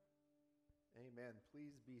Amen.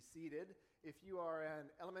 Please be seated. If you are an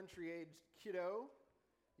elementary-aged kiddo,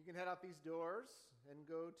 you can head out these doors and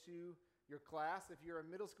go to your class. If you're a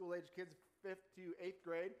middle school-aged kids, 5th to 8th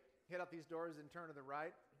grade, head out these doors and turn to the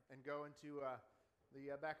right and go into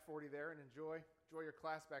the back 40 there and enjoy your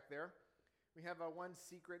class back there. We have one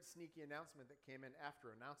secret, sneaky announcement that came in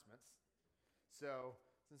after announcements. So,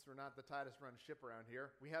 since we're not the tightest run ship around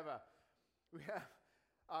here, we have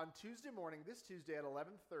on Tuesday morning, this Tuesday at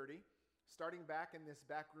 11:30, starting back in this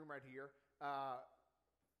back room right here,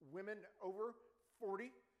 women over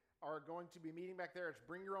 40 are going to be meeting back there. It's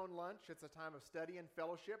bring your own lunch. It's a time of study and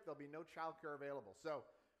fellowship. There'll be no childcare available. So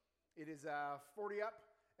it is 40 up,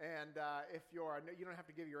 and if you don't have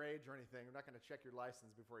to give your age or anything. We're not going to check your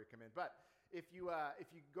license before you come in. But if you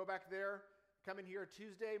go back there, come in here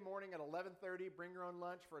Tuesday morning at 11:30, bring your own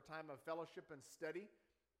lunch for a time of fellowship and study.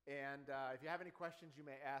 And if you have any questions, you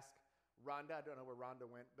may ask Rhonda. I don't know where Rhonda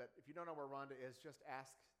went, but if you don't know where Rhonda is, just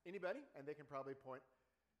ask anybody, and they can probably point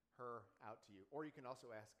her out to you. Or you can also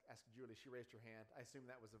ask Julie. She raised her hand. I assume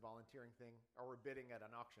that was a volunteering thing, or we're bidding at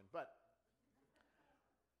an auction. But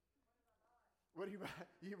what do you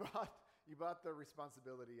buy? You bought the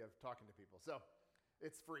responsibility of talking to people, so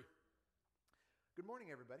it's free. Good morning,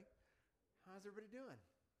 everybody. How's everybody doing?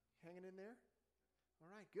 Hanging in there? All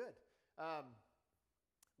right, good.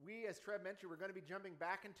 We, as Trev mentioned, we're going to be jumping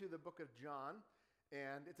back into the book of John,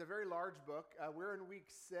 and it's a very large book. We're in week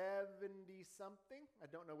 70-something. I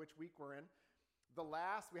don't know which week we're in.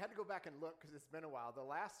 We had to go back and look because it's been a while. The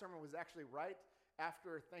last sermon was actually right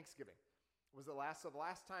after Thanksgiving. So the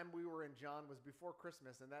last time we were in John was before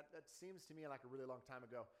Christmas, and that seems to me like a really long time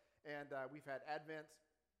ago. And we've had Advent,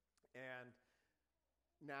 and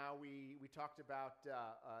now we talked about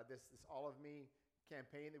this All of Me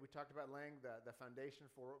campaign that we talked about, laying the foundation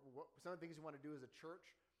for some of the things we want to do as a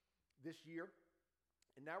church this year.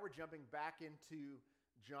 And now we're jumping back into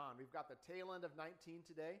John. We've got the tail end of 19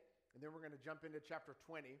 today, and then we're going to jump into chapter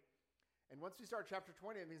 20. And once we start chapter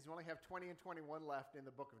 20, it means we only have 20 and 21 left in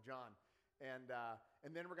the book of John. And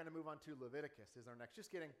then we're going to move on to Leviticus is our next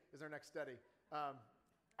study.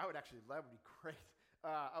 I would actually, that would be great.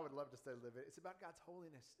 I would love to study Leviticus. It's about God's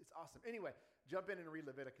holiness. It's awesome. Anyway, jump in and read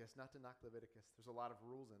Leviticus. Not to knock Leviticus. There's a lot of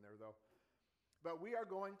rules in there, though. But we are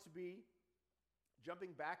going to be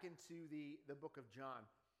jumping back into the book of John.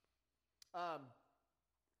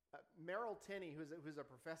 Merrill Tenney, who's a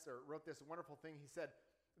professor, wrote this wonderful thing. He said,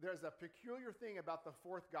 there's a peculiar thing about the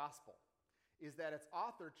fourth gospel, is that its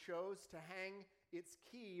author chose to hang its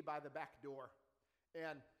key by the back door.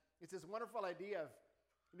 And it's this wonderful idea of,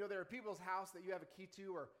 there are people's house that you have a key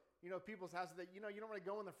to, or, people's houses that, you don't really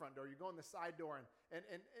go in the front door, you go in the side door.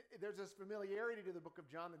 And there's this familiarity to the book of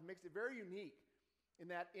John that makes it very unique in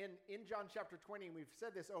that in John chapter 20, and we've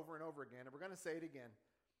said this over and over again, and we're going to say it again.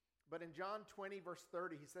 But in John 20, verse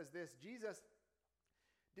 30, he says this, Jesus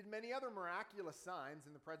did many other miraculous signs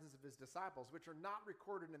in the presence of his disciples, which are not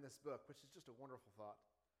recorded in this book, which is just a wonderful thought.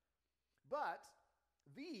 But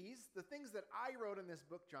the things that I wrote in this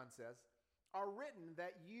book, John says, are written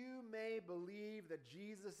that you may believe that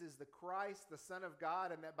Jesus is the Christ, the Son of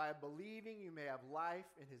God, and that by believing you may have life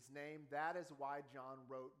in his name. That is why John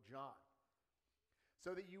wrote John.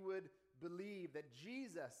 So that you would believe that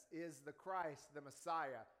Jesus is the Christ, the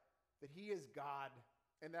Messiah, that he is God,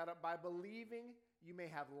 and that by believing you may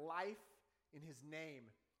have life in his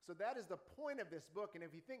name. So that is the point of this book. And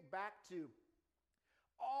if you think back to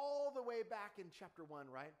all the way back in chapter 1,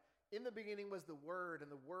 right? In the beginning was the Word, and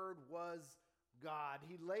the Word was God.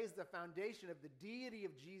 He lays the foundation of the deity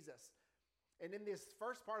of Jesus. And in this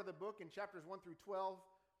first part of the book, in chapters 1 through 12,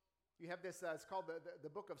 you have this, it's called the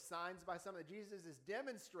book of signs by some, that Jesus is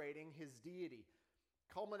demonstrating his deity,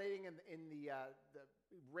 culminating in the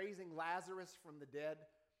raising Lazarus from the dead.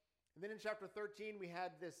 And then in chapter 13, we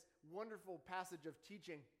had this wonderful passage of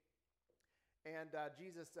teaching. And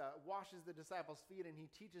Jesus washes the disciples' feet, and he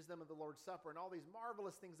teaches them of the Lord's Supper and all these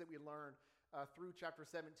marvelous things that we learn through chapter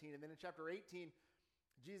 17. And then in chapter 18,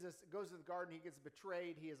 Jesus goes to the garden, he gets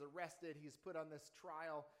betrayed, he is arrested, he's put on this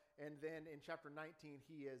trial, and then in chapter 19,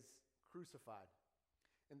 he is crucified.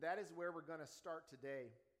 And that is where we're going to start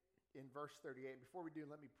today in verse 38. And before we do,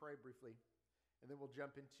 let me pray briefly, and then we'll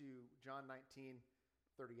jump into John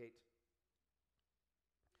 19:38.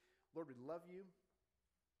 Lord, we love you.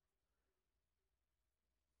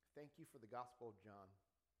 Thank you for the Gospel of John.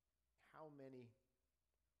 How many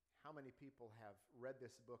people have read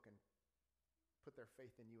this book and put their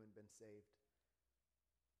faith in you and been saved?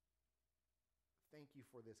 Thank you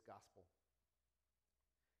for this gospel.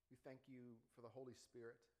 We thank you for the Holy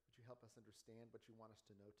Spirit. Would you help us understand what you want us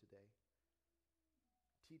to know today?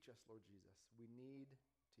 Teach us, Lord Jesus. We need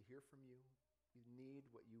to hear from you. We need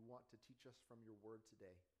what you want to teach us from your word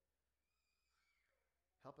today.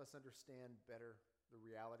 Help us understand better the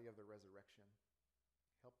reality of the resurrection.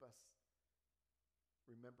 Help us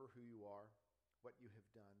remember who you are, what you have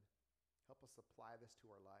done. Help us apply this to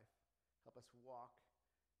our life. Help us walk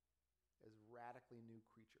as radically new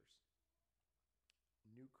creatures,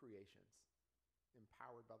 new creations,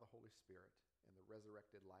 empowered by the Holy Spirit and the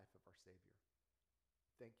resurrected life of our Savior.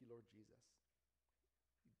 Thank you, Lord Jesus.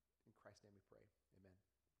 In Christ's name we pray. Amen.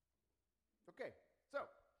 Okay, so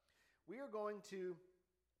we are going to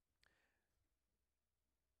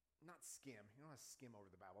not skim. You don't want to skim over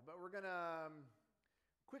the Bible, but we're going to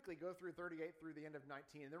quickly go through 38 through the end of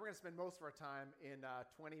 19, and then we're going to spend most of our time in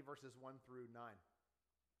 20 verses 1 through 9.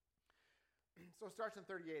 So it starts in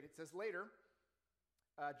 38. It says, later,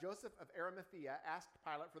 Joseph of Arimathea asked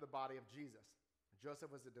Pilate for the body of Jesus.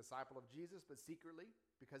 Joseph was a disciple of Jesus, but secretly,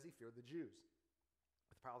 because he feared the Jews.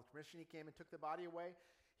 With Pilate's permission, he came and took the body away.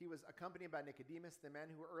 He was accompanied by Nicodemus, the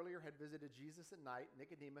man who earlier had visited Jesus at night.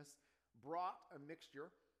 Nicodemus brought a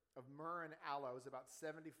mixture of myrrh and aloes, about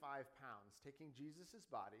 75 pounds. Taking Jesus'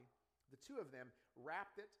 body, the two of them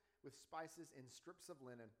wrapped it with spices in strips of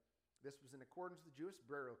linen. This was in accordance with the Jewish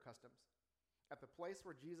burial customs. At the place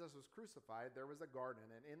where Jesus was crucified, there was a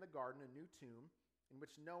garden, and in the garden a new tomb in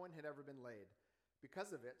which no one had ever been laid.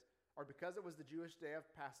 Because of it, or because it was the Jewish day of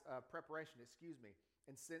preparation,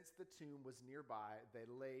 and since the tomb was nearby, they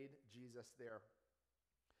laid Jesus there.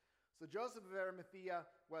 So Joseph of Arimathea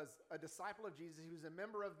was a disciple of Jesus. He was a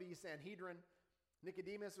member of the Sanhedrin.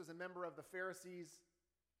 Nicodemus was a member of the Pharisees.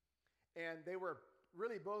 And they were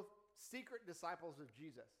really both secret disciples of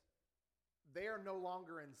Jesus. They are no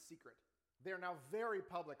longer in secret. They are now very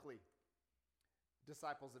publicly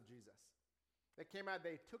disciples of Jesus. They came out,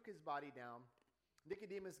 they took his body down.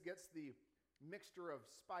 Nicodemus gets the mixture of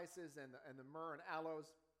spices and the myrrh and aloes.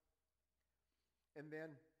 And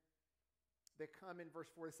then they come in verse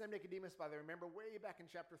 4. The same Nicodemus, by the way, remember way back in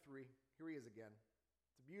chapter 3. Here he is again.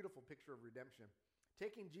 It's a beautiful picture of redemption.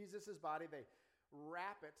 Taking Jesus' body, they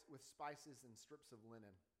wrap it with spices and strips of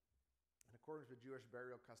linen in accordance with Jewish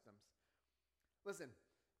burial customs. Listen,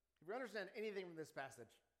 if you understand anything from this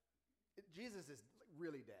passage, Jesus is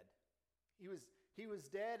really dead. He was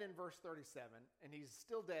dead in verse 37, and he's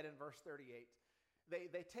still dead in verse 38.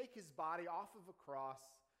 They take his body off of a cross.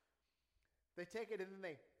 They take it and then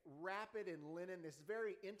they wrap it in linen, this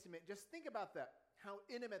very intimate. Just think about that, how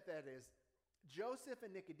intimate that is. Joseph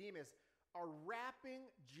and Nicodemus are wrapping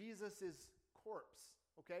Jesus' corpse,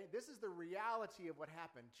 okay? This is the reality of what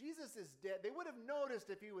happened. Jesus is dead. They would have noticed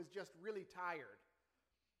if he was just really tired.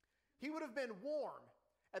 He would have been warm.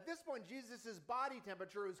 At this point, Jesus' body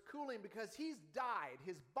temperature is cooling because he's died.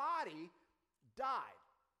 His body died.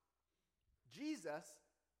 Jesus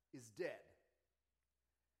is dead.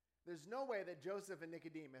 There's no way that Joseph and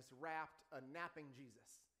Nicodemus wrapped a napping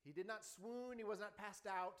Jesus. He did not swoon. He was not passed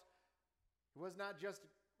out. He was not just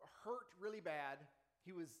hurt really bad.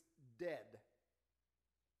 He was dead.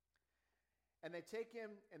 And they take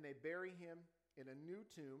him and they bury him in a new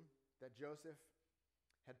tomb that Joseph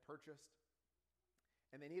had purchased.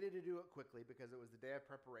 And they needed to do it quickly because it was the day of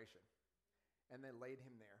preparation. And they laid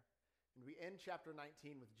him there. And we end chapter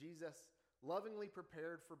 19 with Jesus lovingly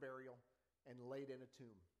prepared for burial and laid in a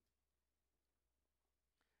tomb.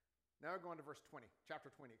 Now we're going to verse 20, chapter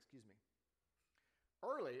 20,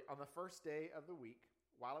 Early on the first day of the week,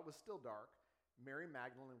 while it was still dark, Mary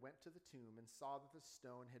Magdalene went to the tomb and saw that the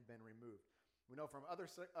stone had been removed. We know from other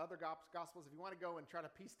Gospels, if you want to go and try to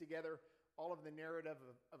piece together all of the narrative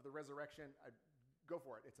of the resurrection, go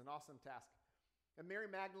for it. It's an awesome task. And Mary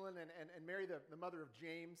Magdalene and Mary, the mother of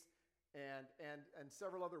James, and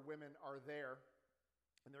several other women are there,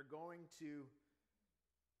 and they're going to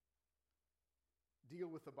deal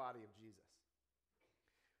with the body of Jesus.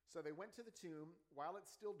 So they went to the tomb while it's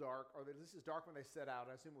still dark, or this is dark when they set out.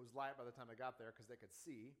 I assume it was light by the time they got there because they could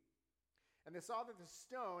see. And they saw that the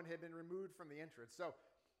stone had been removed from the entrance. So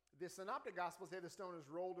the Synoptic Gospels say the stone was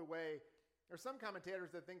rolled away. There are some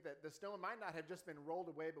commentators that think that the stone might not have just been rolled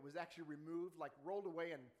away, but was actually removed, like rolled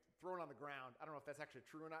away and thrown on the ground. I don't know if that's actually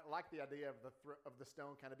true or not. I like the idea of the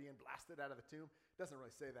stone kind of being blasted out of the tomb. It doesn't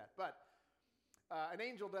really say that. But an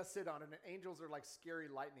angel does sit on it, and angels are like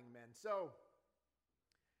scary lightning men.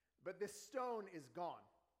 But this stone is gone.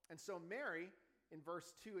 And so Mary, in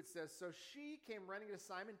verse 2, it says, so she came running to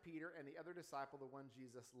Simon Peter and the other disciple, the one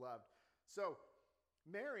Jesus loved. So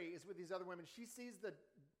Mary is with these other women. She sees the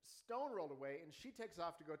stone rolled away, and she takes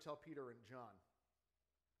off to go tell Peter and John.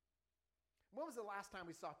 When was the last time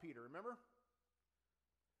we saw Peter? Remember?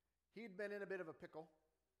 He'd been in a bit of a pickle,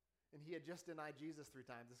 and he had just denied Jesus 3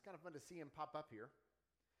 times. It's kind of fun to see him pop up here.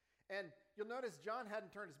 And you'll notice John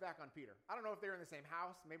hadn't turned his back on Peter. I don't know if they were in the same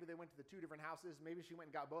house. Maybe they went to the two different houses. Maybe she went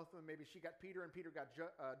and got both of them. Maybe she got Peter and Peter got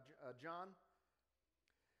John.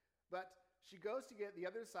 But she goes to get the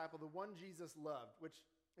other disciple, the one Jesus loved, which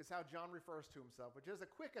is how John refers to himself, which is a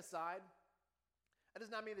quick aside. That does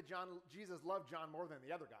not mean that Jesus loved John more than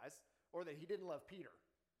the other guys, or that he didn't love Peter.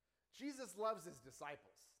 Jesus loves his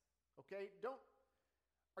disciples. Okay?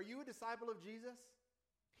 Are you a disciple of Jesus?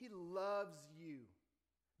 He loves you.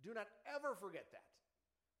 Do not ever forget that.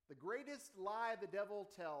 The greatest lie the devil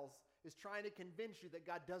tells is trying to convince you that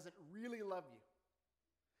God doesn't really love you.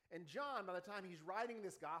 And John, by the time he's writing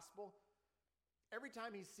this gospel, every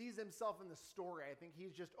time he sees himself in the story, I think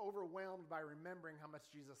he's just overwhelmed by remembering how much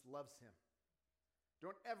Jesus loves him.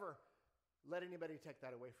 Don't ever let anybody take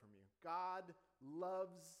that away from you. God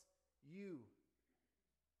loves you.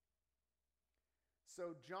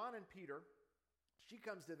 So John and Peter, she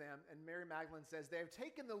comes to them, and Mary Magdalene says, they have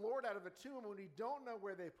taken the Lord out of the tomb, and we don't know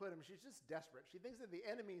where they put him. She's just desperate. She thinks that the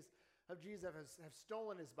enemies of Jesus have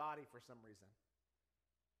stolen his body for some reason.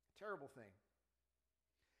 Terrible thing.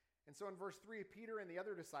 And so in verse 3, Peter and the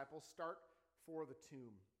other disciples start for the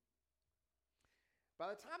tomb. By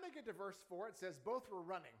the time they get to verse 4, it says both were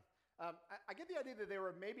running. I get the idea that they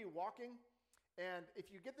were maybe walking. And if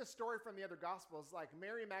you get the story from the other Gospels, like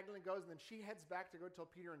Mary Magdalene goes and then she heads back to go tell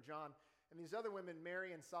Peter and John. And these other women,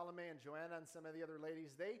 Mary and Salome and Joanna and some of the other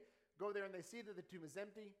ladies, they go there and they see that the tomb is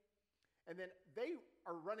empty. And then they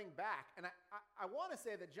are running back. And I want to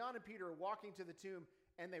say that John and Peter are walking to the tomb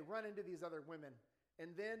and they run into these other women.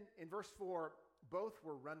 And then in verse 4, both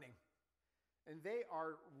were running. And they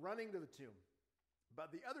are running to the tomb.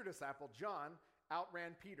 But the other disciple, John,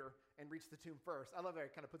 outran Peter and reached the tomb first. I love how he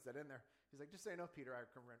kind of puts that in there. He's like, just so you know, Peter, I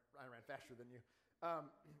ran faster than you.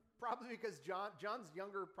 Probably because John's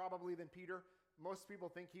younger probably than Peter. Most people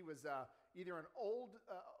think he was either an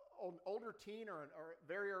older teen or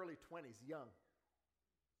very early 20s, young.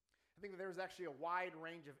 I think that there was actually a wide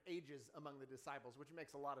range of ages among the disciples, which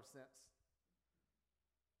makes a lot of sense.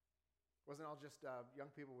 It wasn't all just young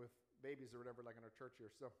people with babies or whatever like in our church here.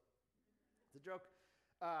 So it's a joke.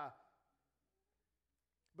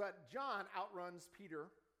 But John outruns Peter,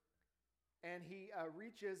 and he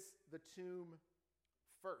reaches the tomb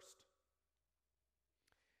first.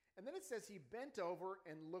 And then it says he bent over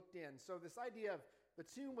and looked in. So this idea of the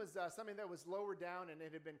tomb was something that was lower down, and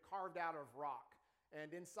it had been carved out of rock.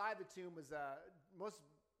 And inside the tomb was, most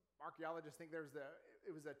archaeologists think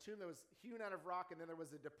it was a tomb that was hewn out of rock, and then there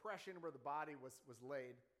was a depression where the body was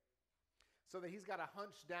laid, so that he's got to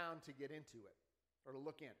hunch down to get into it, or to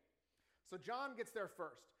look in. So John gets there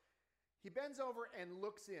first. He bends over and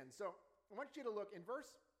looks in. So I want you to look in verse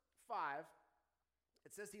 5.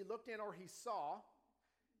 It says he looked in or he saw.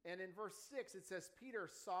 And in verse 6, it says Peter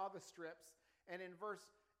saw the strips. And in verse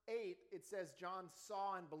 8, it says John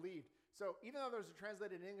saw and believed. So even though those are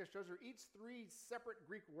translated in English, those are each three separate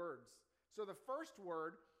Greek words. So the first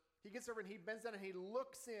word, he gets over and he bends down and he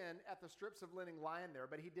looks in at the strips of linen lying there,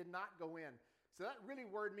 but he did not go in. So that really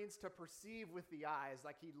word means to perceive with the eyes,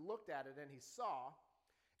 like he looked at it and he saw.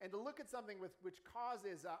 And to look at something which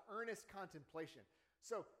causes earnest contemplation.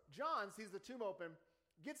 So John sees the tomb open,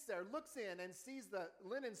 gets there, looks in, and sees the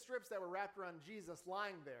linen strips that were wrapped around Jesus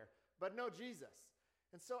lying there, but no Jesus.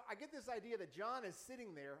 And so I get this idea that John is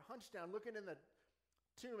sitting there, hunched down, looking in the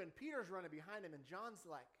tomb, and Peter's running behind him, and John's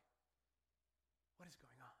like, what is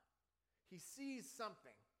going on? He sees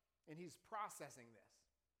something, and he's processing this.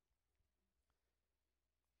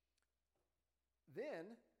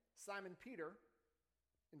 Then Simon Peter,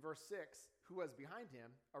 in verse 6, who was behind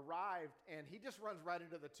him, arrived, and he just runs right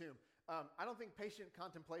into the tomb. I don't think patient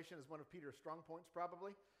contemplation is one of Peter's strong points,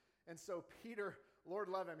 probably. And so Peter, Lord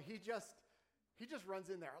love him, he just runs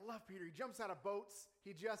in there. I love Peter. He jumps out of boats.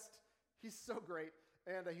 He's so great.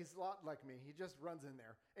 And he's a lot like me. He just runs in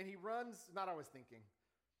there. And he runs, not always thinking.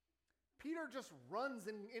 Peter just runs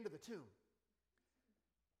into the tomb.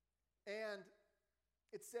 And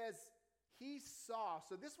it says he saw.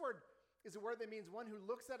 So this word is a word that means one who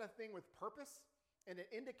looks at a thing with purpose, and it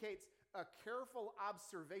indicates a careful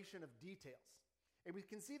observation of details. And we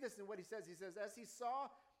can see this in what he says. He says, as he saw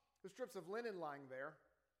the strips of linen lying there,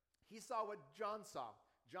 he saw what John saw.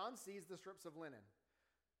 John sees the strips of linen.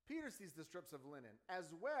 Peter sees the strips of linen,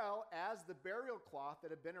 as well as the burial cloth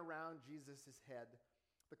that had been around Jesus' head.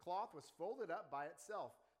 The cloth was folded up by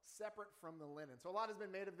itself, separate from the linen. So a lot has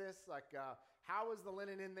been made of this, like how was the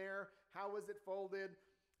linen in there? How was it folded?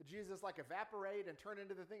 Did Jesus evaporate and turn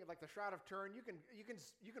into the thing like the Shroud of Turin? You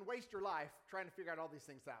can waste your life trying to figure out all these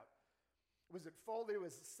things out. Was it folded?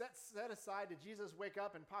 Was it set aside? Did Jesus wake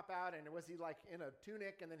up and pop out? And was he in a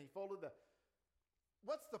tunic and then he folded the...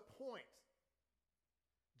 What's the point?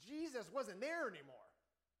 Jesus wasn't there anymore.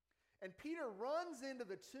 And Peter runs into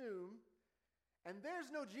the tomb, and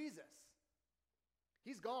there's no Jesus.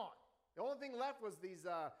 He's gone. The only thing left was these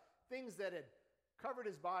things that had covered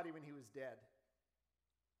his body when he was dead.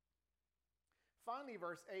 Finally,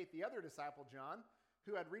 verse 8, the other disciple, John,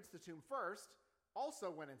 who had reached the tomb first, also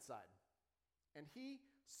went inside. And he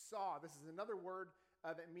saw, this is another word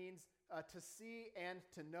that means to see and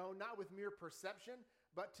to know, not with mere perception,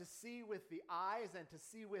 but to see with the eyes and to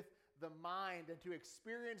see with the mind and to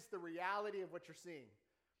experience the reality of what you're seeing.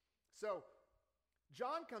 So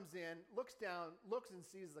John comes in, looks down, looks and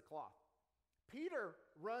sees the cloth. Peter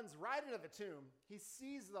runs right into the tomb. He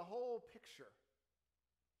sees the whole picture.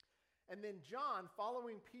 And then John,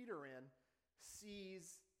 following Peter in,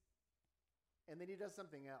 sees, and then he does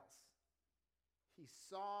something else. He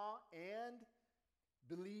saw and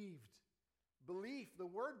believed. Belief, the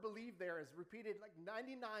word believe there is repeated like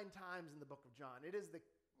 99 times in the book of John. It is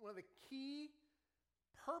one of the key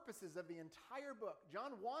purposes of the entire book.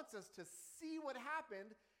 John wants us to see what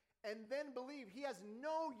happened and then believe. He has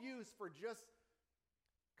no use for just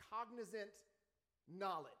cognizant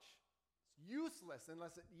knowledge. It's useless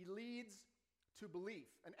unless it leads to belief.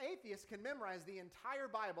 An atheist can memorize the entire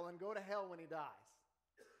Bible and go to hell when he dies.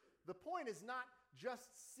 The point is not just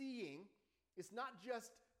seeing, it's not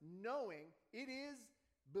just knowing, it is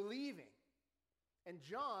believing. And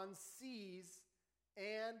John sees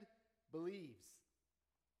and believes.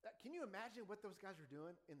 Can you imagine what those guys are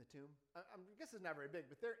doing in the tomb? I guess it's not very big,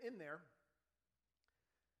 but they're in there.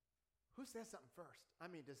 Who says something first? I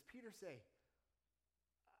mean, does Peter say,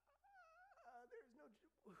 there's no,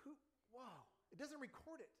 who, whoa. It doesn't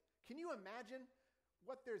record it. Can you imagine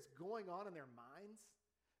what there's going on in their minds?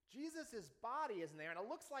 Jesus' body isn't there, and it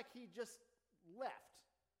looks like he just left.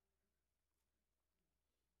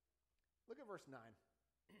 Look at verse 9.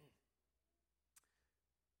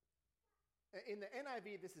 In the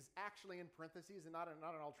NIV, this is actually in parentheses and not in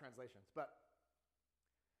all translations, but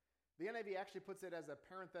the NIV actually puts it as a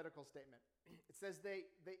parenthetical statement. It says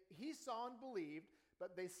he saw and believed,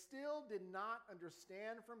 but they still did not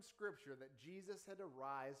understand from Scripture that Jesus had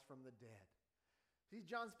arisen from the dead. See,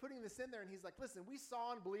 John's putting this in there, and he's like, listen, we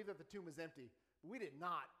saw and believed that the tomb was empty, but we did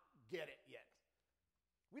not get it yet.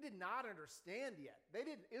 We did not understand yet.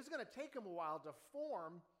 It was going to take them a while to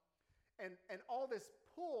form and all this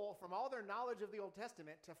pull from all their knowledge of the Old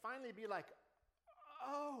Testament to finally be like,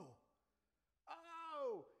 oh.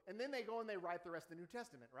 And then they go and they write the rest of the New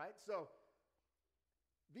Testament, right? So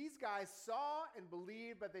these guys saw and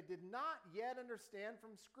believed, but they did not yet understand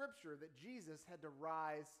from Scripture that Jesus had to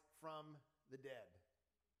rise from the dead.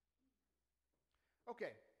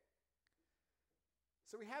 Okay.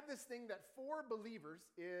 So we have this thing that for believers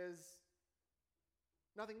is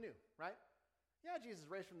nothing new, right? Yeah, Jesus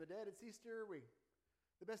raised from the dead. It's Easter.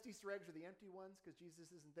 The best Easter eggs are the empty ones because Jesus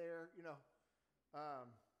isn't there.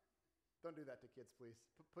 Don't do that to kids, please.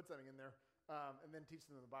 Put something in there and then teach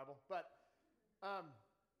them the Bible. But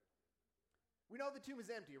we know the tomb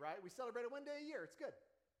is empty, right? We celebrate it one day a year. It's good.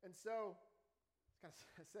 And so it's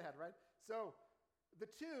kind of sad, right? So the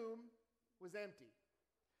tomb was empty.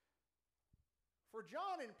 For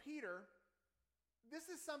John and Peter,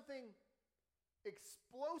 this is something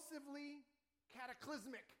explosively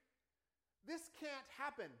cataclysmic. This can't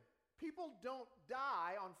happen. People don't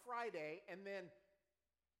die on Friday and then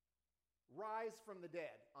rise from the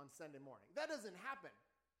dead on Sunday morning. That doesn't happen.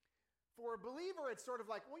 For a believer, it's sort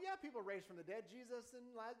of like, well, yeah, people raised from the dead, Jesus and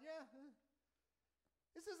Lazarus, yeah.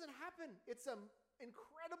 This doesn't happen. It's an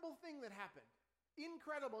incredible thing that happened.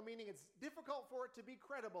 Incredible, meaning it's difficult for it to be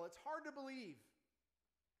credible. It's hard to believe.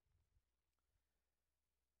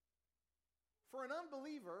 For an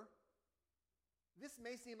unbeliever, this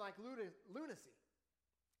may seem like lunacy.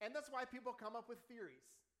 And that's why people come up with theories.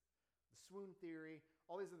 The swoon theory,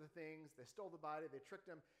 all these other things. They stole the body, they tricked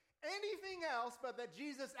him. Anything else but that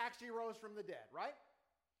Jesus actually rose from the dead, right?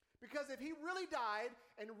 Because if he really died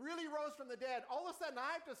and really rose from the dead, all of a sudden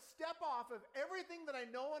I have to step off of everything that I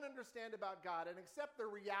know and understand about God and accept the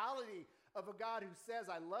reality of a God who says,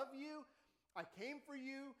 I love you, I came for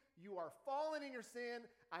you, you are fallen in your sin,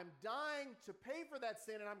 I'm dying to pay for that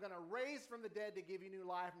sin, and I'm going to raise from the dead to give you new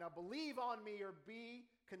life. Now believe on me or be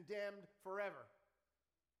condemned forever.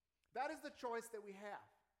 That is the choice that we have.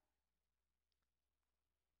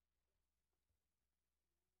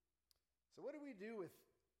 So what do we do with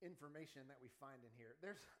information that we find in here?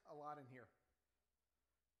 There's a lot in here.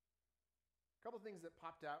 A couple things that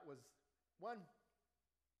popped out was, one,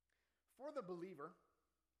 for the believer,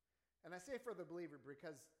 and I say for the believer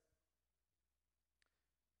because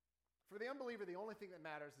for the unbeliever, the only thing that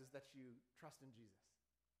matters is that you trust in Jesus.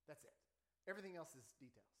 Everything else is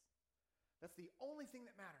details. That's the only thing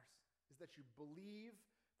that matters, is that you believe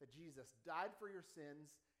that Jesus died for your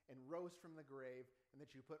sins and rose from the grave, and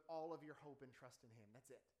that you put all of your hope and trust in him. That's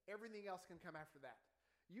it. Everything else can come after that.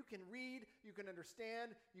 You can read, you can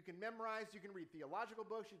understand, you can memorize, you can read theological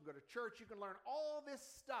books, you can go to church, you can learn all this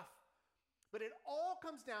stuff. But it all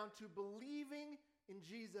comes down to believing in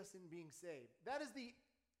Jesus and being saved. That is the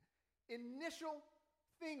initial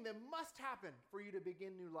thing that must happen for you to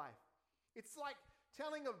begin new life. It's like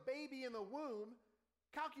telling a baby in the womb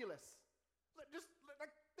calculus.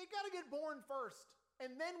 They got to get born first,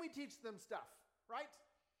 and then we teach them stuff, right?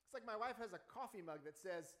 It's like my wife has a coffee mug that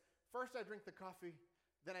says, first I drink the coffee,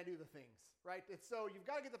 then I do the things, right? It's so you've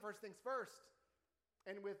got to get the first things first.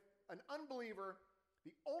 And with an unbeliever,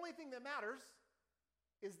 the only thing that matters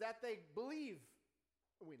is that they believe.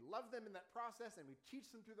 And we love them in that process, and we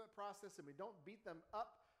teach them through that process, and we don't beat them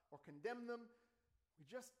up or condemn them. We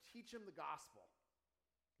just teach them the gospel.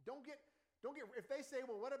 Don't get if they say,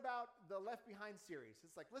 well, what about the Left Behind series?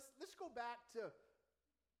 It's like, let's go back to,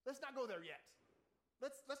 let's not go there yet.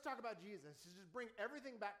 Let's talk about Jesus. Just bring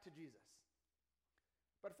everything back to Jesus.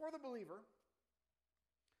 But for the believer,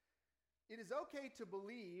 it is okay to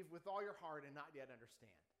believe with all your heart and not yet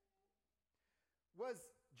understand. Was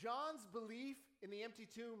John's belief in the empty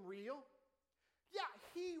tomb real? Yeah,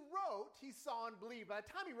 he saw and believed. By the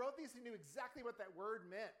time he wrote these, he knew exactly what that word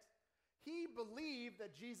meant. He believed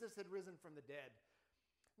that Jesus had risen from the dead.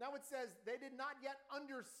 Now it says they did not yet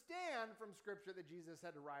understand from Scripture that Jesus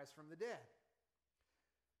had to rise from the dead.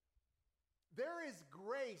 There is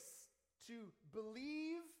grace to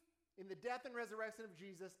believe in the death and resurrection of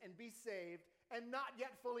Jesus and be saved and not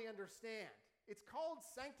yet fully understand. It's called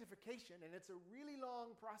sanctification, and it's a really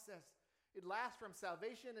long process. It lasts from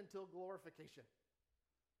salvation until glorification.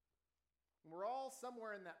 We're all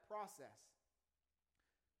somewhere in that process.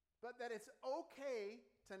 But that it's okay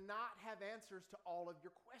to not have answers to all of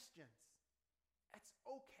your questions. That's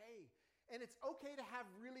okay. And it's okay to have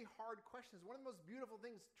really hard questions. One of the most beautiful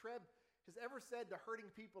things Treb has ever said to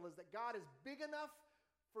hurting people is that God is big enough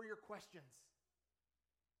for your questions.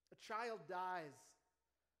 A child dies.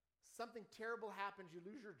 Something terrible happens. You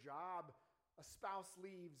lose your job. A spouse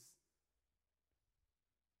leaves.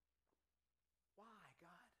 Why,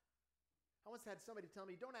 God? I once had somebody tell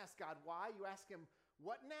me, don't ask God why. You ask him,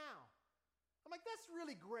 what now? I'm like, that's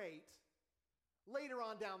really great later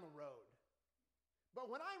on down the road. But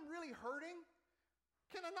when I'm really hurting,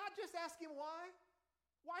 can I not just ask him why?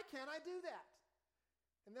 Why can't I do that?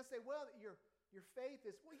 And they'll say, well, your faith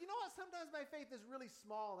is, well, you know what? Sometimes my faith is really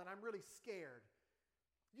small and I'm really scared.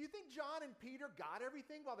 Do you think John and Peter got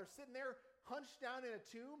everything while they're sitting there hunched down in a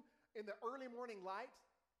tomb in the early morning light?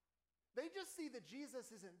 They just see that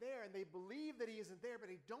Jesus isn't there, and they believe that he isn't there,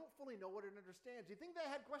 but they don't fully know what it understands. Do you think they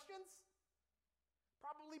had questions?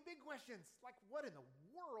 Probably big questions, like what in the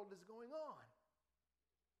world is going on?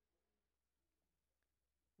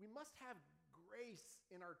 We must have grace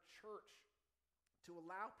in our church to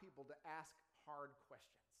allow people to ask hard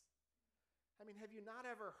questions. I mean, have you not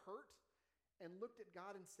ever hurt and looked at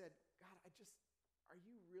God and said, God, are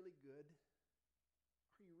you really good?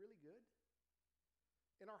 Are you really good?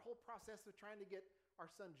 In our whole process of trying to get our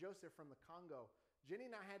son Joseph from the Congo, Jenny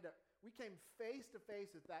and I we came face to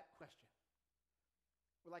face with that question.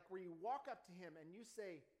 Like where you walk up to him and you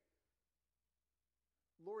say,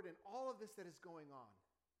 Lord, in all of this that is going on,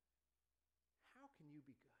 how can you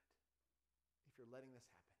be good if you're letting this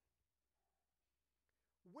happen?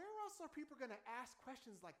 Where else are people going to ask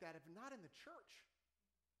questions like that if not in the church?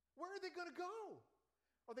 Where are they going to go?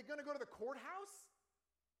 Are they going to go to the courthouse?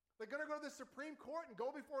 They're going to go to the Supreme Court and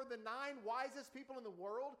go before the 9 wisest people in the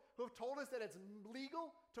world who have told us that it's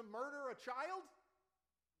legal to murder a child?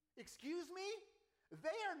 Excuse me?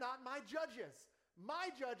 They are not my judges.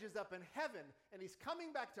 My judge is up in heaven, and he's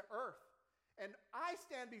coming back to earth. And I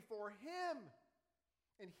stand before him,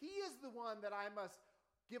 and he is the one that I must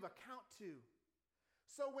give account to.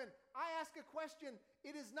 So when I ask a question,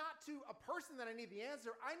 it is not to a person that I need the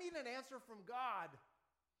answer. I need an answer from God.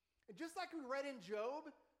 And just like we read in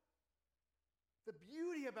Job, the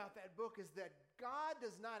beauty about that book is that God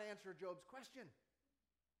does not answer Job's question.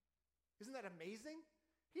 Isn't that amazing?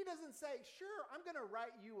 He doesn't say, sure, I'm going to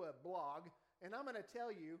write you a blog and I'm going to tell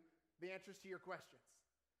you the answers to your questions.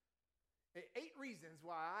 8 reasons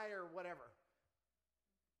why or whatever.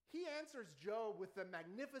 He answers Job with the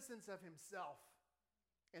magnificence of himself,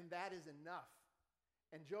 and that is enough.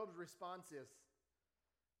 And Job's response is,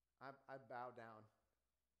 I bow down.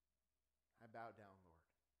 I bow down, Lord.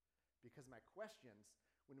 Because my questions,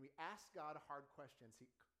 when we ask God hard questions, he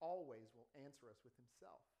always will answer us with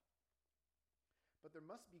himself. But there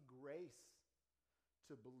must be grace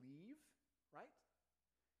to believe, right?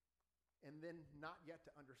 And then not yet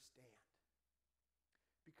to understand.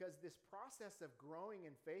 Because this process of growing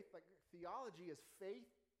in faith, like theology is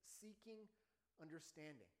faith-seeking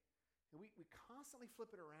understanding. And we constantly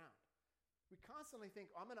flip it around. We constantly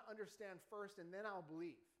think, I'm going to understand first and then I'll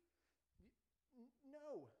believe.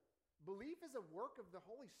 No. Belief is a work of the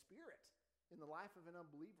Holy Spirit in the life of an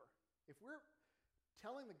unbeliever. If we're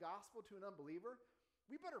telling the gospel to an unbeliever,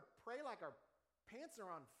 we better pray like our pants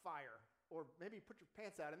are on fire. Or maybe put your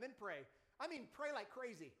pants out and then pray. I mean, pray like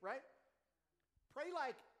crazy, right? Pray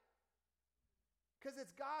like, because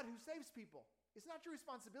it's God who saves people. It's not your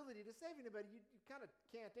responsibility to save anybody. You kind of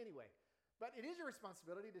can't anyway. But it is your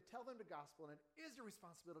responsibility to tell them the gospel, and it is your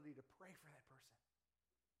responsibility to pray for that person.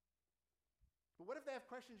 But what if they have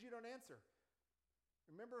questions you don't answer?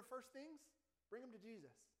 Remember first things? Bring them to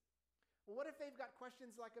Jesus. Well, what if they've got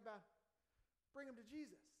questions like about, bring them to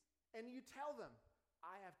Jesus. And you tell them,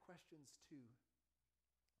 I have questions too.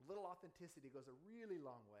 A little authenticity goes a really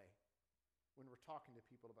long way when we're talking to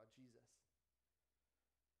people about Jesus.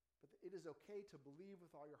 But it is okay to believe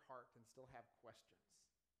with all your heart and still have questions.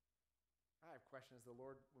 I have questions the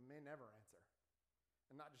Lord may never answer.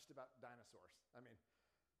 And not just about dinosaurs. I mean,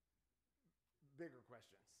 bigger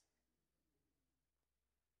questions.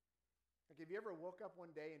 Like, have you ever woke up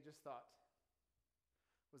one day and just thought,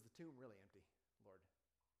 was the tomb really empty, Lord?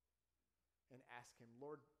 And ask him,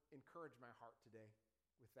 Lord, encourage my heart today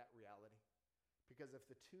with that reality. Because if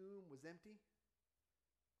the tomb was empty,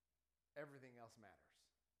 everything else matters.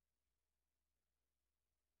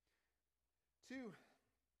 2,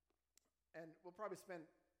 and we'll probably spend,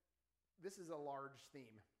 this is a large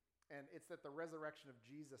theme, and it's that the resurrection of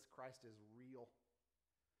Jesus Christ is real.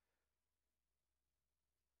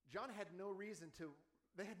 John had no reason to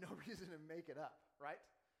make it up, right?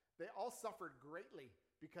 They all suffered greatly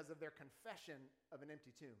because of their confession of an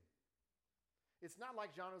empty tomb. It's not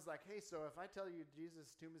like John was like, hey, so if I tell you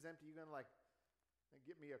Jesus' tomb is empty, you're going to like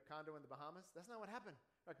get me a condo in the Bahamas? That's not what happened.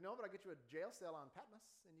 Like, no, but I'll get you a jail cell on Patmos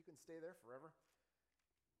and you can stay there forever.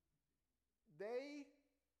 They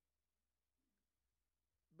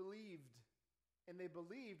believed, and they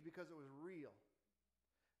believed because it was real.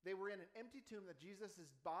 They were in an empty tomb that Jesus'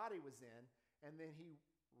 body was in, and then he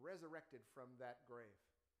resurrected from that grave.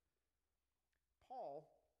 Paul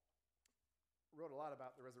wrote a lot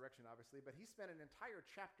about the resurrection, obviously, but he spent an entire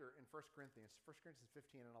chapter in 1 Corinthians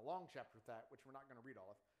 15, and a long chapter with that, which we're not going to read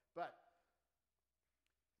all of. But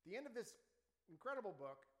at the end of this incredible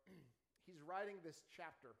book, he's writing this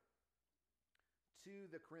chapter to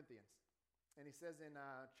the Corinthians. And he says in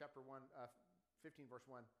chapter 15, verse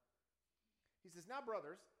 1, he says, now,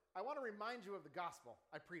 brothers, I want to remind you of the gospel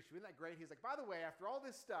I preached. Isn't that great? He's like, by the way, after all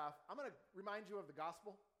this stuff, I'm going to remind you of the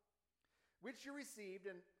gospel which you received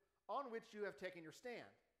and on which you have taken your stand.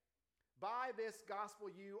 By this gospel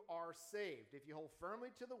you are saved, if you hold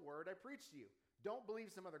firmly to the word I preached to you. Don't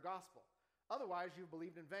believe some other gospel. Otherwise, you've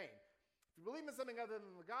believed in vain. If you believe in something other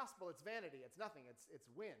than the gospel, it's vanity. It's nothing. It's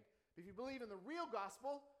wind. But if you believe in the real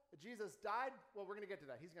gospel, that Jesus died, well, we're going to get to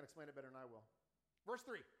that. He's going to explain it better than I will. Verse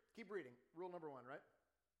 3. Keep reading. Rule number 1, right?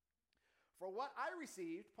 For what I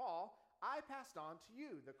received, Paul, I passed on to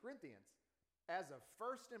you, the Corinthians, as of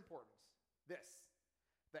first importance. This,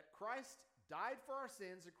 that Christ died for our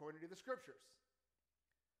sins according to the Scriptures,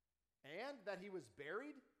 and that he was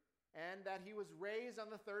buried, and that he was raised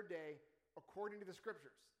on the third day according to the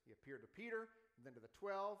Scriptures. He appeared to Peter, and then to the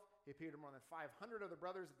 12. He appeared to more than 500 other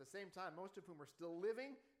brothers at the same time, most of whom are still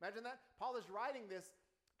living. Imagine that. Paul is writing this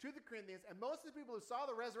to the Corinthians, and most of the people who saw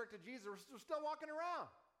the resurrected Jesus were still walking around.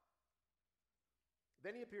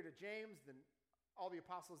 Then he appeared to James, then all the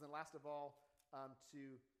apostles, and last of all,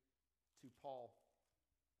 to Paul.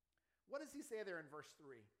 What does he say there in verse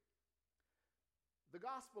 3? The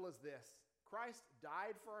gospel is this: Christ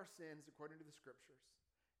died for our sins according to the Scriptures,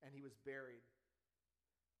 and he was buried.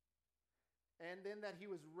 And then that he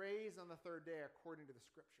was raised on the third day according to the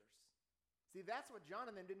Scriptures. See, that's what John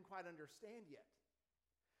and them didn't quite understand yet.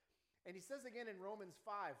 And he says again in Romans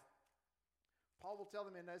 5, Paul will tell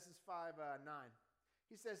them in this is 5:9.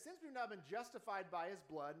 He says, since we've now been justified by his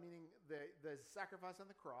blood, meaning the sacrifice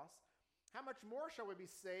on the cross, how much more shall we be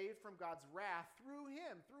saved from God's wrath through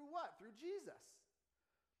him? Through what? Through Jesus.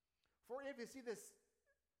 For if you see this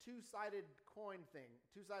two-sided coin thing,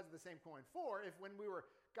 two sides of the same coin. For if when we were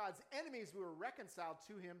God's enemies, we were reconciled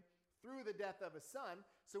to him through the death of his son,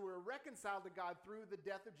 so we were reconciled to God through the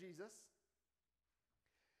death of Jesus,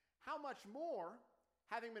 how much more,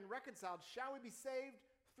 having been reconciled, shall we be saved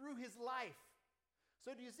through his life?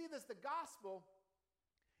 So do you see this? The gospel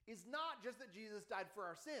is not just that Jesus died for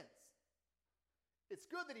our sins. It's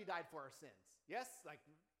good that he died for our sins. Yes, like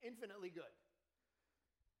infinitely good.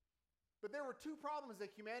 But there were two problems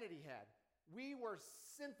that humanity had. We were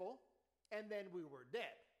sinful, and then we were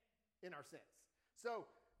dead in our sins. So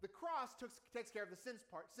the cross takes care of the sin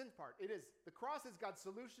part. The cross is God's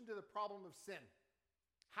solution to the problem of sin.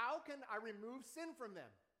 How can I remove sin from them?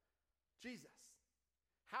 Jesus.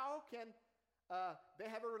 How can they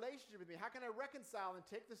have a relationship with me? How can I reconcile and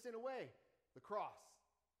take the sin away? The cross.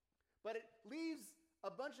 But it leaves a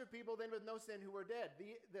bunch of people then with no sin who are dead.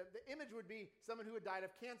 The image would be someone who had died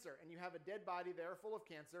of cancer, and you have a dead body there full of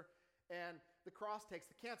cancer, and the cross takes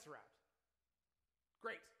the cancer out.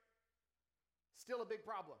 Great. Still a big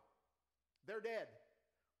problem. They're dead.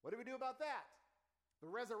 What do we do about that? The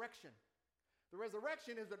resurrection. The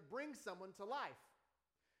resurrection is what brings someone to life.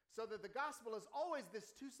 So that the gospel is always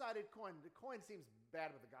this two-sided coin. The coin seems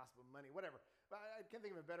bad with the gospel, money, whatever. But I can't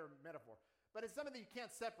think of a better metaphor. But it's something that you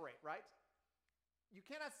can't separate, right? You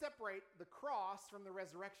cannot separate the cross from the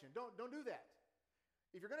resurrection. Don't do that.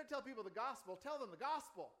 If you're going to tell people the gospel, tell them the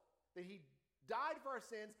gospel. That he died for our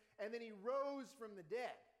sins, and then he rose from the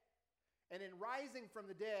dead. And in rising from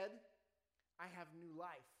the dead, I have new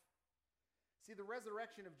life. See, the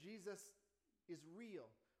resurrection of Jesus is real.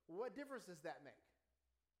 What difference does that make?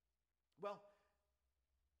 Well,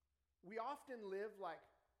 we often live like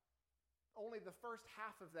only the first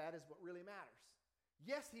half of that is what really matters.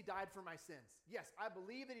 Yes, he died for my sins. Yes, I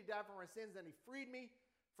believe that he died for my sins and he freed me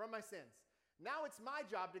from my sins. Now it's my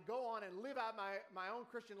job to go on and live out my own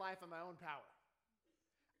Christian life in my own power.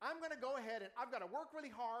 I'm going to go ahead and I've got to work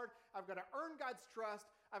really hard. I've got to earn God's trust.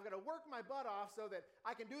 I've got to work my butt off so that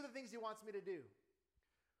I can do the things he wants me to do.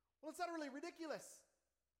 Well, it's utterly ridiculous.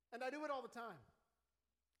 And I do it all the time.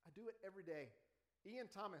 I do it every day. Ian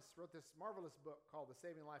Thomas wrote this marvelous book called The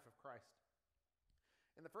Saving Life of Christ.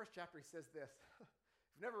 In the first chapter, he says this.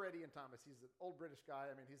 If you've never read Ian Thomas, he's an old British guy.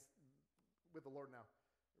 I mean, he's with the Lord now.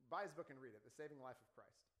 Buy his book and read it, The Saving Life of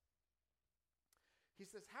Christ. He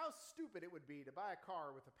says, how stupid it would be to buy a car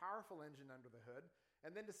with a powerful engine under the hood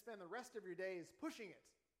and then to spend the rest of your days pushing it.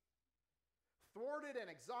 Thwarted and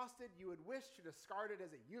exhausted, you would wish to discard it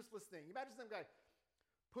as a useless thing. You imagine some guy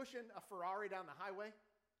pushing a Ferrari down the highway.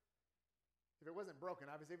 If it wasn't broken,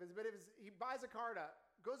 obviously. He buys a car,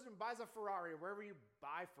 goes and buys a Ferrari, wherever you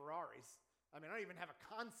buy Ferraris. I mean, I don't even have a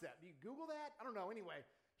concept. Do you Google that? I don't know. Anyway,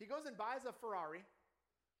 he goes and buys a Ferrari,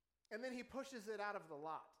 and then he pushes it out of the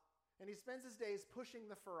lot. And he spends his days pushing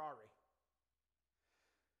the Ferrari.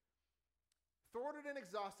 Thwarted and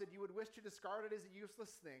exhausted, you would wish to discard it as a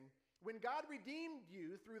useless thing. When God redeemed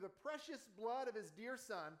you through the precious blood of his dear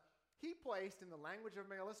Son, he placed, in the language of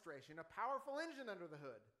my illustration, a powerful engine under the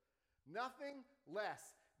hood. Nothing less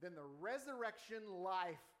than the resurrection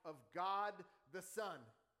life of God the Son,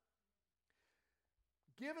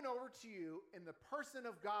 given over to you in the person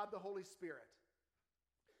of God the Holy Spirit.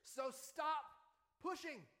 So stop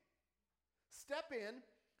pushing. Step in,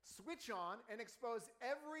 switch on, and expose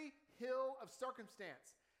every hill of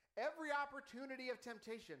circumstance, every opportunity of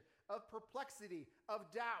temptation, of perplexity,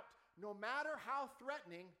 of doubt, no matter how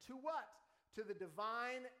threatening, to what? To the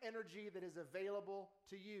divine energy that is available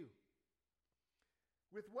to you.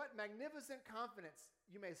 With what magnificent confidence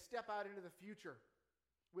you may step out into the future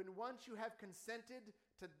when once you have consented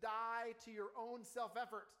to die to your own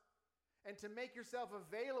self-effort and to make yourself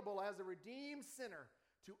available as a redeemed sinner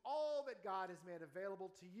to all that God has made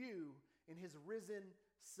available to you in his risen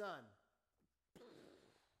Son.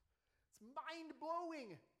 It's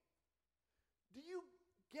mind-blowing. Do you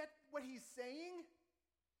get what he's saying?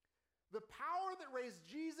 The power that raised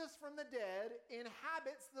Jesus from the dead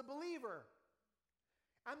inhabits the believer.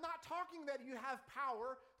 I'm not talking that you have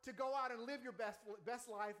power to go out and live your best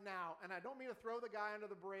life now. And I don't mean to throw the guy under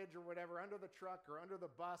the bridge or whatever, under the truck or under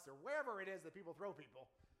the bus or wherever it is that people throw people.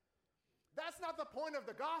 That's not the point of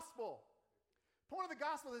the gospel. The point of the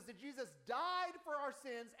gospel is that Jesus died for our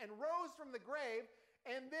sins and rose from the grave,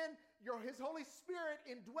 and then his Holy Spirit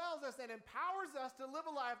indwells us and empowers us to live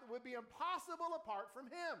a life that would be impossible apart from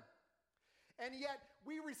him. And yet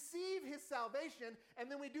we receive his salvation, and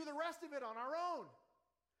then we do the rest of it on our own.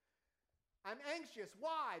 I'm anxious.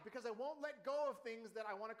 Why? Because I won't let go of things that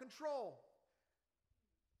I want to control.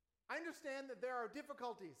 I understand that there are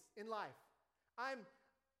difficulties in life.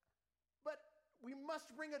 But we must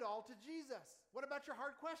bring it all to Jesus. What about your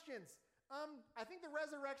hard questions? I think the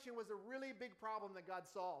resurrection was a really big problem that God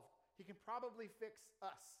solved. He can probably fix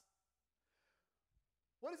us.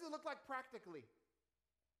 What does it look like practically?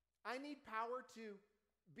 I need power to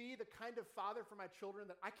be the kind of father for my children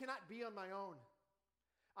that I cannot be on my own.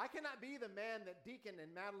 I cannot be the man that Deacon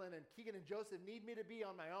and Madeline and Keegan and Joseph need me to be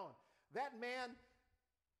on my own. That man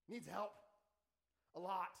needs help. A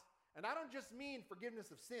lot. And I don't just mean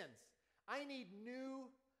forgiveness of sins. I need new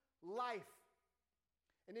life.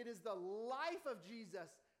 And it is the life of Jesus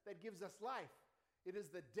that gives us life. It is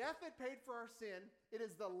the death that paid for our sin. It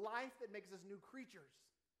is the life that makes us new creatures.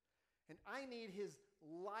 And I need his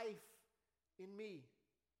life in me.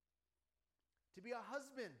 To be a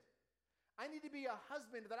husband, I need to be a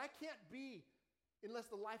husband that I can't be unless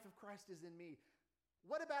the life of Christ is in me.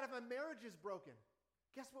 What about if a marriage is broken?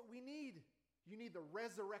 Guess what we need? You need the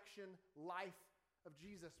resurrection life of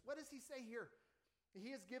Jesus. What does he say here?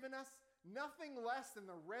 He has given us nothing less than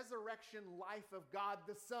the resurrection life of God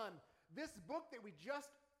the Son. This book that we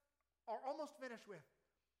just are almost finished with.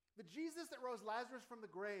 The Jesus that rose Lazarus from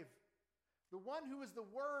the grave. The one who is the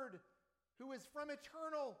Word, who is from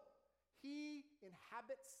eternal. He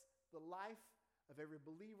inhabits the life of every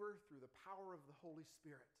believer through the power of the Holy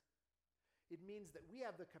Spirit. It means that we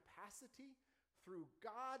have the capacity through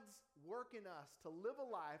God's work in us to live a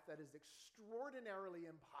life that is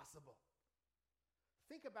extraordinarily impossible.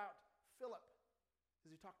 Think about Philip,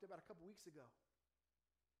 as we talked about a couple weeks ago.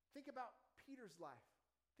 Think about Peter's life.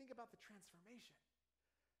 Think about the transformation.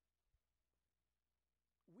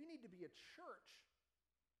 We need to be a church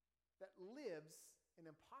that lives an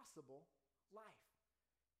impossible life.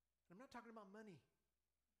 And I'm not talking about money.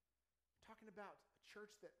 I'm talking about a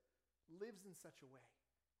church that lives in such a way,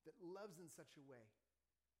 that loves in such a way,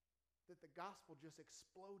 that the gospel just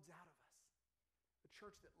explodes out of us. A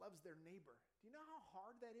church that loves their neighbor. Do you know how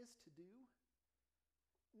hard that is to do?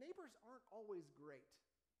 Neighbors aren't always great.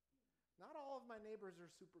 Not all of my neighbors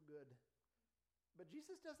are super good. But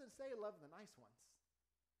Jesus doesn't say love the nice ones.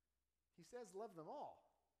 He says love them all.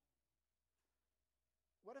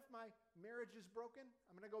 What if my marriage is broken?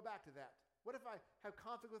 I'm going to go back to that. What if I have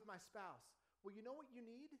conflict with my spouse? Well, you know what you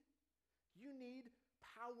need? You need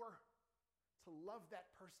power to love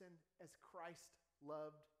that person as Christ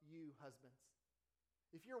loved you, husbands.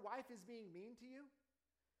 If your wife is being mean to you,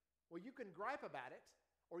 well, you can gripe about it,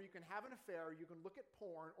 or you can have an affair, or you can look at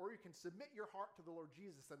porn, or you can submit your heart to the Lord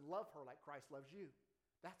Jesus and love her like Christ loves you.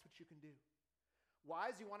 That's what you can do.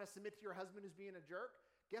 Wives, you want to submit to your husband who's being a jerk?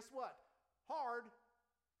 Guess what? Hard.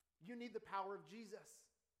 You need the power of Jesus.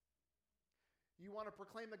 You want to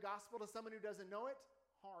proclaim the gospel to someone who doesn't know it?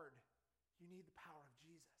 Hard. You need the power of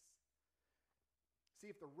Jesus. See,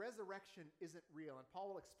 if the resurrection isn't real, and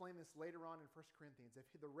Paul will explain this later on in 1 Corinthians, if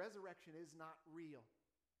the resurrection is not real,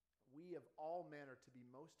 we of all men are to be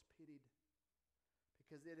most pitied,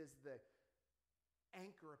 because it is the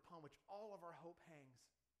anchor upon which all of our hope hangs.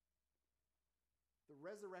 The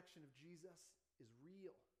resurrection of Jesus is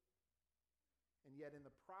real. And yet in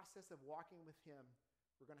the process of walking with him,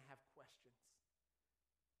 we're going to have questions.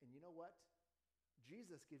 And you know what?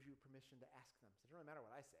 Jesus gives you permission to ask them. So it doesn't matter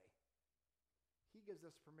what I say. He gives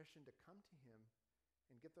us permission to come to him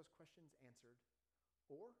and get those questions answered,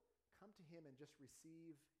 or come to him and just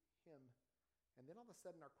receive him. And then all of a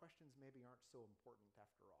sudden our questions maybe aren't so important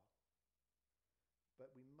after all.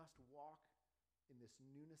 But we must walk in this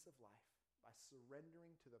newness of life by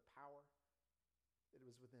surrendering to the power that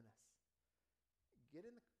was within us.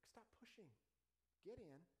 Stop pushing. Get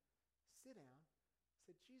in, sit down,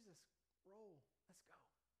 say, Jesus, roll, let's go.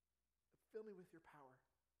 Fill me with your power.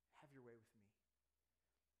 Have your way with me.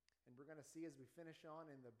 And we're going to see as we finish on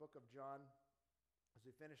in the book of John, as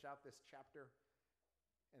we finish out this chapter,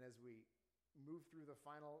 and as we move through the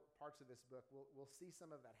final parts of this book, we'll see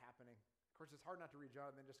some of that happening. Of course, it's hard not to read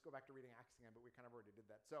John and then just go back to reading Acts again, but we kind of already did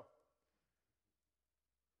that. So,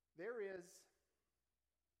 there is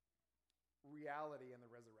reality in the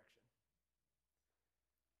resurrection.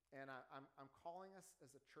 And I'm calling us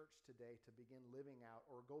as a church today to begin living out,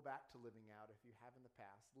 or go back to living out if you have in the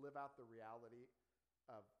past, live out the reality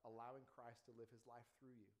of allowing Christ to live his life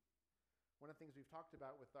through you. One of the things we've talked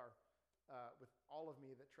about with all of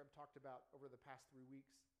me that Treb talked about over the past 3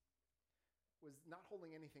 weeks was not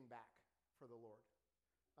holding anything back for the Lord.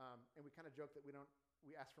 And we kind of joke that we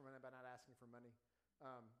ask for money by not asking for money.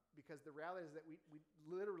 Because the reality is that we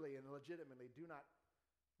literally and legitimately do not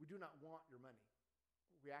want your money.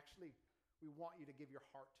 We want you to give your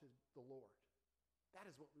heart to the Lord. That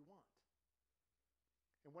is what we want.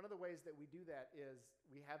 And one of the ways that we do that is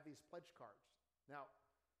we have these pledge cards. Now,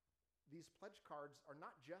 these pledge cards are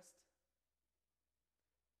not just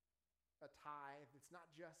a tithe. It's not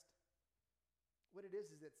just, what it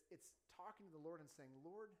is it's talking to the Lord and saying,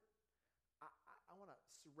 Lord, I want to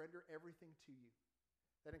surrender everything to you.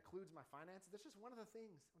 That includes my finances. That's just one of the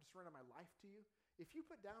things. I want to surrender my life to you. If you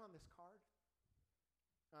put down on this card,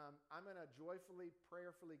 I'm going to joyfully,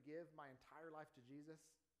 prayerfully give my entire life to Jesus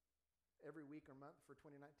every week or month for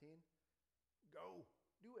 2019. Go.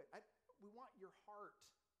 Do it. we want your heart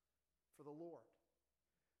for the Lord.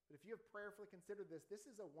 But if you have prayerfully considered this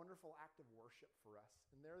is a wonderful act of worship for us.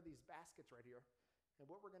 And there are these baskets right here. And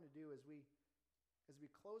what we're going to do is as we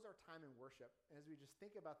close our time in worship, and as we just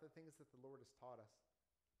think about the things that the Lord has taught us,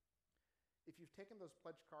 if you've taken those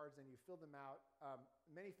pledge cards and you filled them out,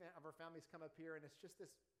 many of our families come up here, and it's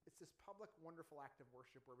this public, wonderful act of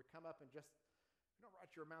worship where we come up and just, we don't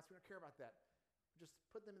write your amounts, we don't care about that. Just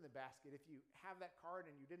put them in the basket. If you have that card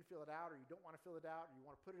and you didn't fill it out, or you don't want to fill it out, or you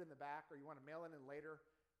want to put it in the back, or you want to mail it in later,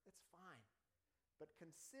 that's fine. But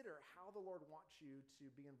consider how the Lord wants you to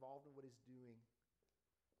be involved in what he's doing.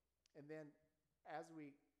 And then as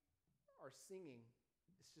we are singing,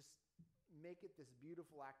 it's just make it this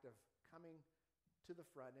beautiful act of coming to the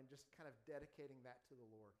front and just kind of dedicating that to the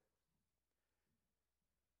Lord.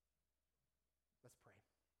 Let's pray.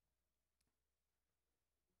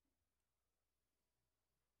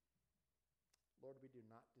 Lord, we do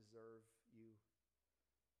not deserve you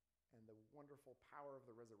and the wonderful power of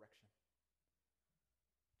the resurrection.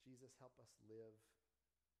 Jesus, help us live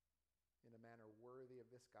in a manner worthy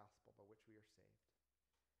of this gospel by which we are saved.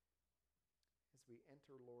 As we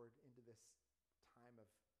enter, Lord, into this time of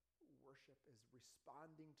worship, as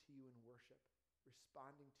responding to you in worship,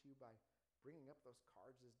 responding to you by bringing up those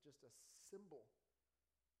cards as just a symbol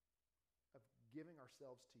of giving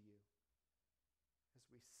ourselves to you. As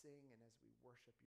we sing and as we worship,